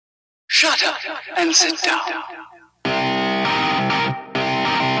Shut up and sit down.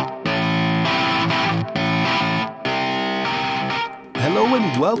 Hello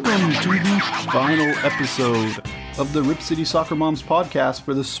and welcome to the final episode of the Rip City Soccer Moms podcast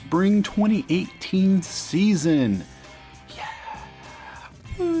for the spring 2018 season. Yeah.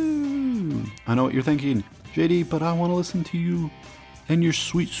 I know what you're thinking, JD, but I want to listen to you and your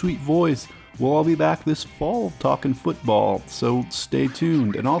sweet, sweet voice. We'll all be back this fall talking football, so stay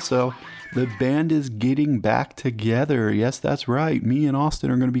tuned. And also, the band is getting back together. Yes, that's right. Me and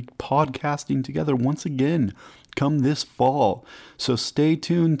Austin are going to be podcasting together once again come this fall. So stay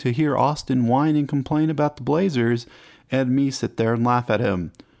tuned to hear Austin whine and complain about the Blazers and me sit there and laugh at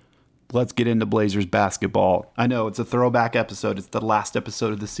him. Let's get into Blazers basketball. I know it's a throwback episode. It's the last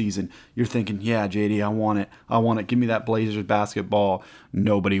episode of the season. You're thinking, yeah, JD, I want it. Give me that Blazers basketball.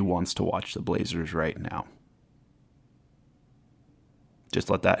 Nobody wants to watch the Blazers right now. Just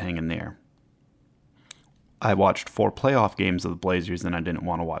let that hang in the air. I watched 4 playoff games of the Blazers and I didn't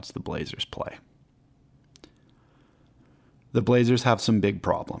want to watch the Blazers play. The Blazers have some big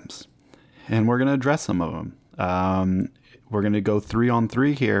problems, and we're going to address some of them. We're going to go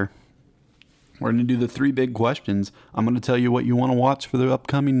 3-on-3 here. We're going to do the 3 big questions. I'm going to tell you what you want to watch for the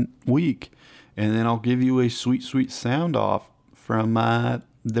upcoming week, and then I'll give you a sweet, sweet sound off from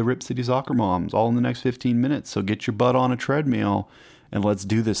the Rip City Soccer Moms all in the next 15 minutes. So get your butt on a treadmill, and let's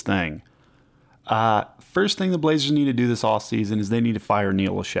do this thing. First thing the Blazers need to do this offseason is they need to fire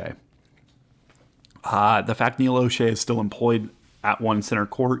Neil O'Shea. The fact Neil O'Shea is still employed at One Center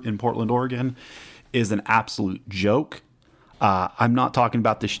Court in Portland, Oregon is an absolute joke. I'm not talking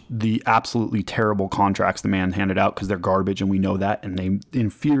about the absolutely terrible contracts the man handed out because they're garbage and we know that and they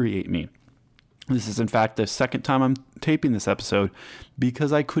infuriate me. This is in fact the second time I'm taping this episode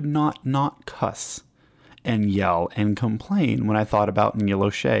because I could not cuss and yell and complain when I thought about Neil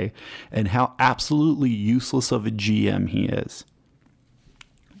O'Shea and how absolutely useless of a GM he is.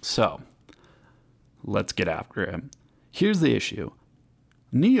 So, let's get after him. Here's the issue.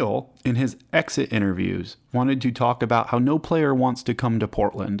 Neil, in his exit interviews, wanted to talk about how no player wants to come to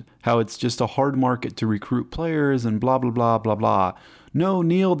Portland, how it's just a hard market to recruit players and blah, blah, blah, blah, blah. No,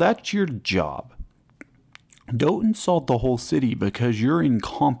 Neil, that's your job. Don't insult the whole city because you're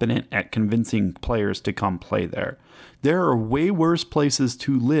incompetent at convincing players to come play there. There are way worse places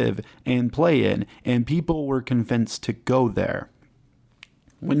to live and play in, and people were convinced to go there.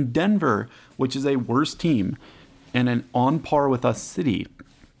 When Denver, which is a worse team and an on par with us city,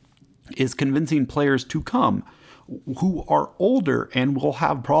 is convincing players to come who are older and will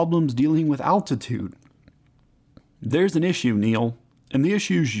have problems dealing with altitude, there's an issue, Neil, and the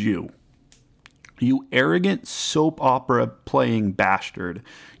issue's you. You arrogant soap opera playing bastard.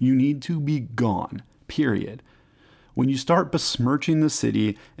 You need to be gone, period. When you start besmirching the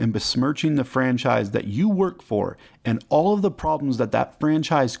city and besmirching the franchise that you work for and all of the problems that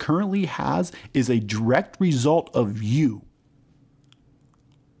franchise currently has is a direct result of you,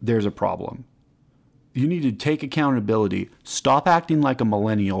 there's a problem. You need to take accountability, stop acting like a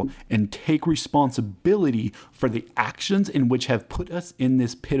millennial, and take responsibility for the actions in which have put us in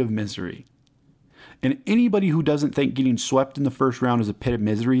this pit of misery. And anybody who doesn't think getting swept in the first round is a pit of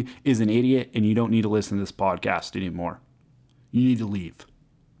misery is an idiot, and you don't need to listen to this podcast anymore. You need to leave.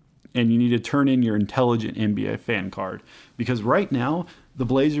 And you need to turn in your intelligent NBA fan card. Because right now, the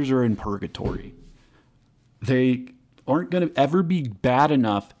Blazers are in purgatory. They aren't going to ever be bad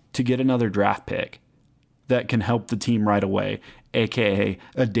enough to get another draft pick that can help the team right away, a.k.a.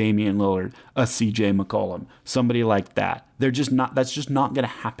 a Damian Lillard, a CJ McCollum, somebody like that. That's just not going to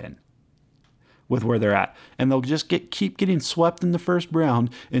happen with where they're at. And they'll just keep getting swept in the first round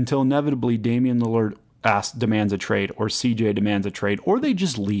until inevitably Damian Lillard demands a trade or CJ demands a trade, or they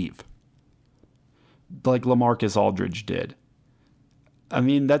just leave. Like LaMarcus Aldridge did. I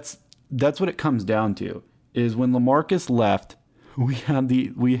mean, that's what it comes down to, is when LaMarcus left, we had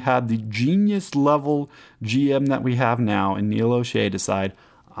the genius level GM that we have now, and Neil O'Shea decide,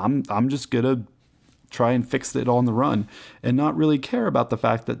 I'm just going to try and fix it on the run and not really care about the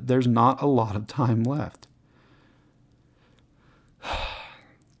fact that there's not a lot of time left.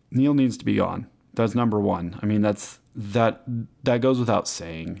 Neil needs to be gone. That's number one. I mean, that goes without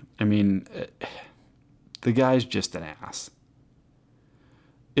saying. I mean, the guy's just an ass.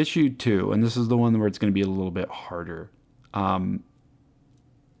 Issue 2, and this is the one where it's going to be a little bit harder.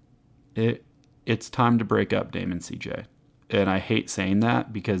 It's time to break up Dame and CJ. And I hate saying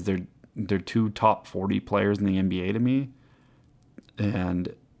that because they're 2 top 40 players in the NBA to me.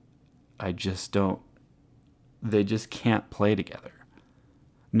 And I just don't, they just can't play together.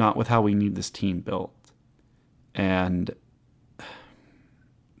 Not with how we need this team built. And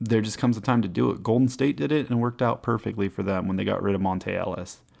there just comes a time to do it. Golden State did it and it worked out perfectly for them when they got rid of Monte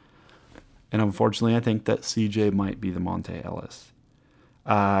Ellis. And unfortunately, I think that CJ might be the Monte Ellis.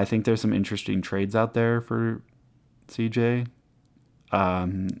 I think there's some interesting trades out there for CJ. I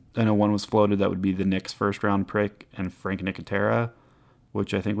know one was floated that would be the Knicks first round pick and Frank Nicotera,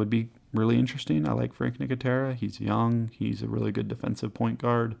 which I think would be really interesting. I like Frank Nicotera. He's young. He's a really good defensive point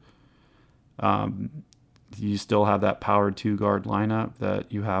guard. You still have that power 2 guard lineup that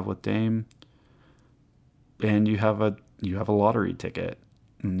you have with Dame, and you have a lottery ticket,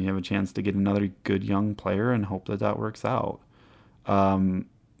 and you have a chance to get another good young player and hope that works out.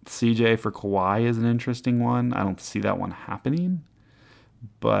 CJ for Kawhi is an interesting one. I don't see that one happening,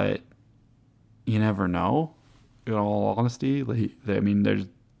 but you never know. In all honesty,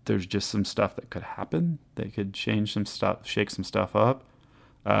 there's just some stuff that could happen. They could change some stuff, shake some stuff up.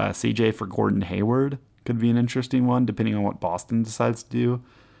 CJ for Gordon Hayward could be an interesting one, depending on what Boston decides to do.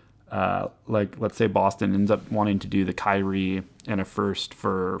 Let's say Boston ends up wanting to do the Kyrie and a first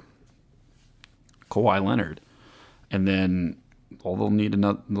for Kawhi Leonard, and then they'll need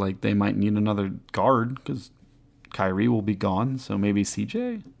another. They might need another guard because Kyrie will be gone. So maybe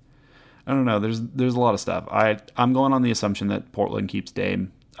CJ. I don't know. There's a lot of stuff. I'm going on the assumption that Portland keeps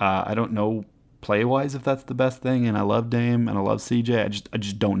Dame. I don't know play wise if that's the best thing, and I love Dame and I love CJ. I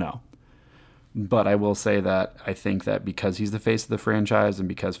just don't know. But I will say that I think that because he's the face of the franchise and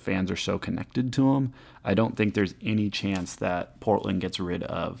because fans are so connected to him, I don't think there's any chance that Portland gets rid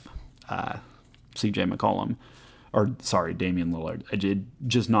of CJ McCollum. Or, sorry, Damian Lillard.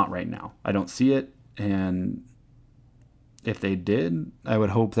 Just not right now. I don't see it. And if they did, I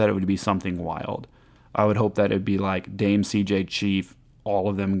would hope that it would be something wild. I would hope that it would be like Dame, CJ, Chief, all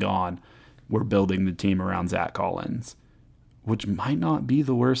of them gone. We're building the team around Zach Collins, which might not be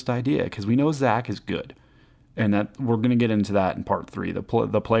the worst idea because we know Zach is good. And that we're going to get into that in part 3, the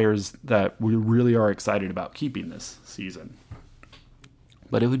players that we really are excited about keeping this season.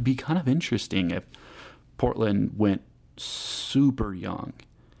 But it would be kind of interesting if Portland went super young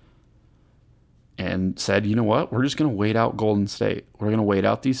and said, you know what, we're just going to wait out Golden State. We're going to wait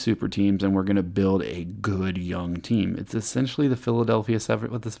out these super teams and we're going to build a good young team. It's essentially what the Philadelphia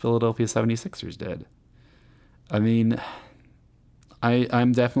 76ers did. I mean,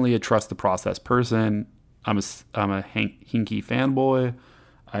 I'm definitely a trust the process person. I'm a Hinkie fanboy.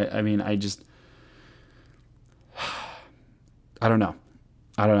 I don't know.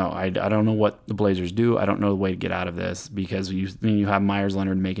 I don't know what the Blazers do. I don't know the way to get out of this because you have Myers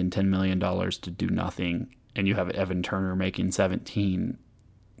Leonard making $10 million to do nothing, and you have Evan Turner making 17.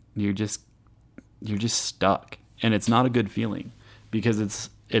 You're just stuck, and it's not a good feeling because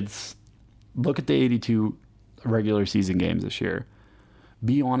it's look at the 82 regular season games this year.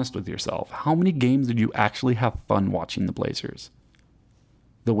 Be honest with yourself. How many games did you actually have fun watching the Blazers?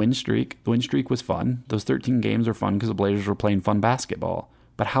 The win streak was fun. Those 13 games are fun because the Blazers were playing fun basketball.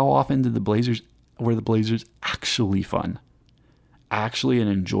 But how often were the Blazers actually fun? Actually an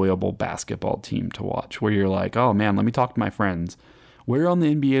enjoyable basketball team to watch where you're like, oh man, let me talk to my friends. Where on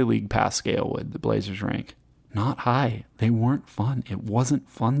the NBA League Pass scale would the Blazers rank? Not high. They weren't fun. It wasn't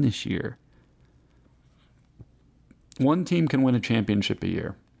fun this year. One team can win a championship a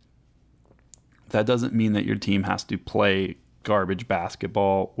year. That doesn't mean that your team has to play garbage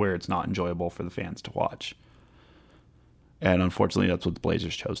basketball where it's not enjoyable for the fans to watch. And unfortunately, that's what the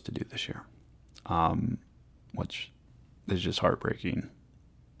Blazers chose to do this year, which is just heartbreaking.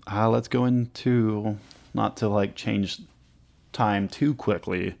 Let's go into, not to change time too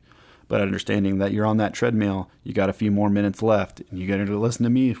quickly, but understanding that you're on that treadmill, you got a few more minutes left, and you got to listen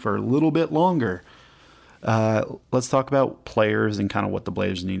to me for a little bit longer. Let's talk about players and kind of what the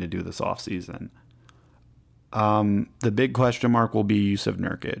Blazers need to do this offseason. The big question mark will be Jusuf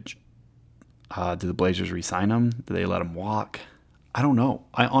Nurkic. Do the Blazers re-sign him? Do they let him walk? I don't know.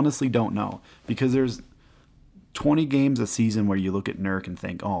 I honestly don't know because there's 20 games a season where you look at Nurk and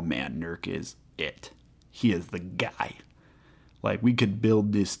think, oh man, Nurk is it. He is the guy. We could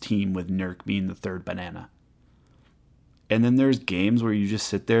build this team with Nurk being the third banana. And then there's games where you just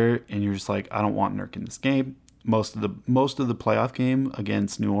sit there and you're just like, I don't want Nurk in this game. Most of the playoff game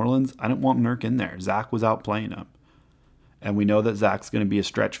against New Orleans, I didn't want Nurk in there. Zach was out playing him. And we know that Zach's going to be a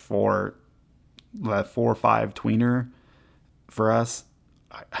stretch 4 or 5 tweener for us.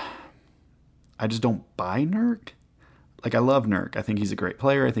 I just don't buy Nurk. I love Nurk. I think he's a great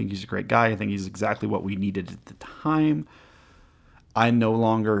player. I think he's a great guy. I think he's exactly what we needed at the time. I no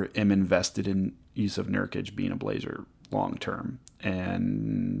longer am invested in Jusuf Nurkic being a Blazer long term.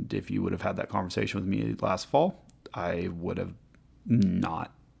 And if you would have had that conversation with me last fall, I would have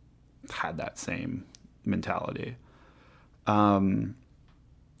not had that same mentality.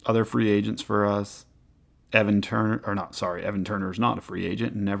 Other free agents for us. Evan Turner is not a free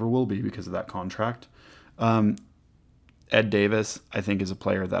agent and never will be because of that contract. Ed Davis, I think, is a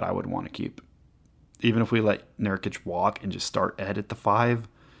player that I would want to keep. Even if we let Nurkic walk and just start Ed at the 5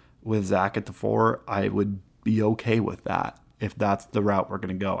 with Zach at the 4, I would be okay with that if that's the route we're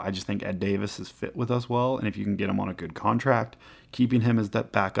going to go. I just think Ed Davis is fit with us well, and if you can get him on a good contract, keeping him as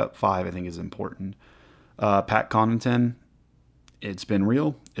that backup 5 I think is important. Pat Connaughton, it's been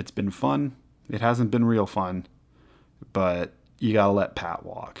real. It's been fun. It hasn't been real fun, but you got to let Pat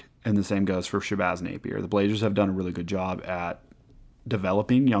walk. And the same goes for Shabazz Napier. The Blazers have done a really good job at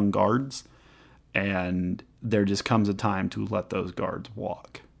developing young guards, and there just comes a time to let those guards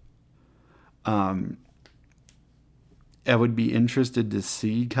walk. I would be interested to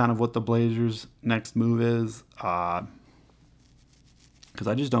see kind of what the Blazers' next move is, because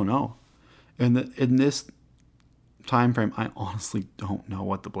I just don't know. In this time frame, I honestly don't know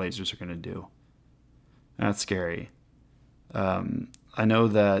what the Blazers are going to do. That's scary. I know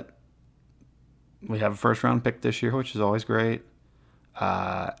that we have a first-round pick this year, which is always great.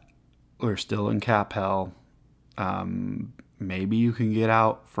 We're still in cap hell. Maybe you can get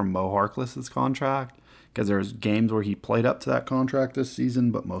out from Mo Harkless's contract, because there's games where he played up to that contract this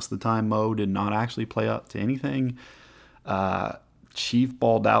season, but most of the time Mo did not actually play up to anything. Chief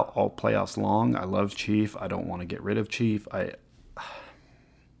balled out all playoffs long. I love Chief. I don't want to get rid of Chief.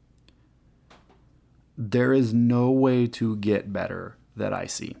 There is no way to get better that I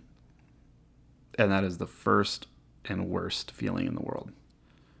see. And that is the first and worst feeling in the world.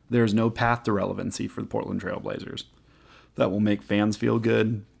 There is no path to relevancy for the Portland Trail Blazers that will make fans feel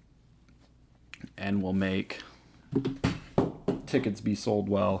good and will make tickets be sold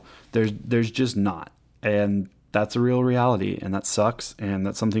well. There's just not. And that's a real reality, and that sucks, and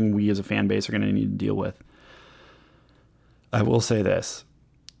that's something we as a fan base are going to need to deal with. I will say this.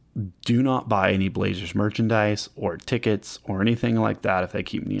 Do not buy any Blazers merchandise or tickets or anything like that if they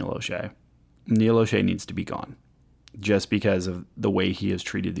keep Neil O'Shea. Neil O'Shea needs to be gone, just because of the way he has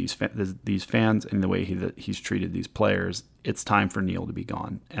treated these fans and the way he's treated these players. It's time for Neil to be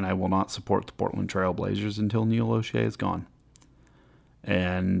gone, and I will not support the Portland Trail Blazers until Neil O'Shea is gone.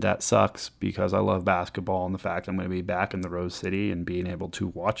 And that sucks because I love basketball, and the fact I'm going to be back in the Rose City and being able to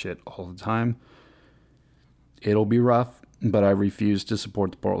watch it all the time, it'll be rough, but I refuse to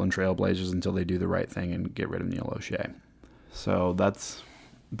support the Portland Trail Blazers until they do the right thing and get rid of Neil O'Shea. So that's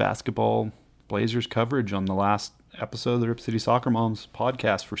basketball Blazers coverage on the last episode of the Rip City Soccer Moms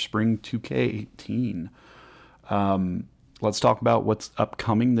podcast for spring 2K18. Let's talk about what's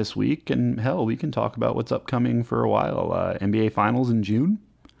upcoming this week, and hell, we can talk about what's upcoming for a while. NBA Finals in June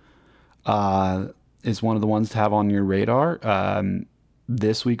is one of the ones to have on your radar.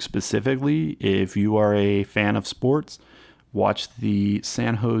 This week specifically, if you are a fan of sports, watch the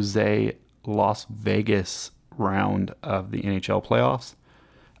San Jose Las Vegas round of the NHL playoffs.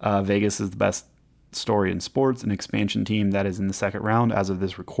 Vegas is the best story in sports, an expansion team that is in the second round. As of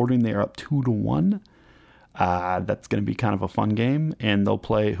this recording, they are up 2-1. That's going to be kind of a fun game, and they'll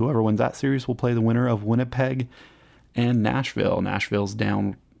play, whoever wins that series will play the winner of Winnipeg and Nashville. Nashville's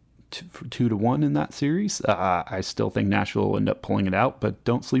down 2-1 in that series. I still think Nashville will end up pulling it out, but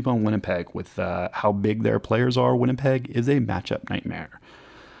don't sleep on Winnipeg with how big their players are. Winnipeg is a matchup nightmare.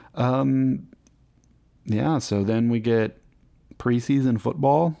 So then we get preseason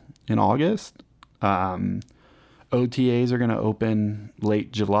football in August. OTAs are going to open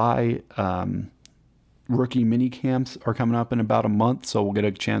late July. Rookie mini camps are coming up in about a month, so we'll get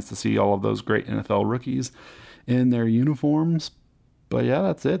a chance to see all of those great NFL rookies in their uniforms. But yeah,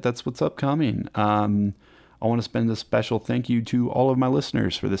 that's it. That's what's upcoming. I want to spend a special thank you to all of my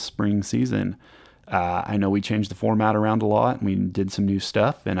listeners for this spring season. I know we changed the format around a lot, and we did some new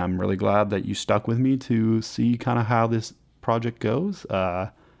stuff, and I'm really glad that you stuck with me to see kind of how this project goes.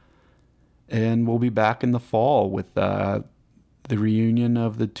 And we'll be back in the fall with the reunion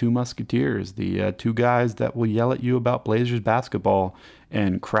of the two Musketeers, the two guys that will yell at you about Blazers basketball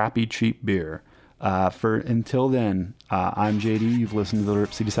and crappy cheap beer. Until then, I'm JD. You've listened to the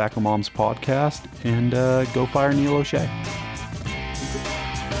Rip City Soccer Moms podcast, and go fire Neil O'Shea.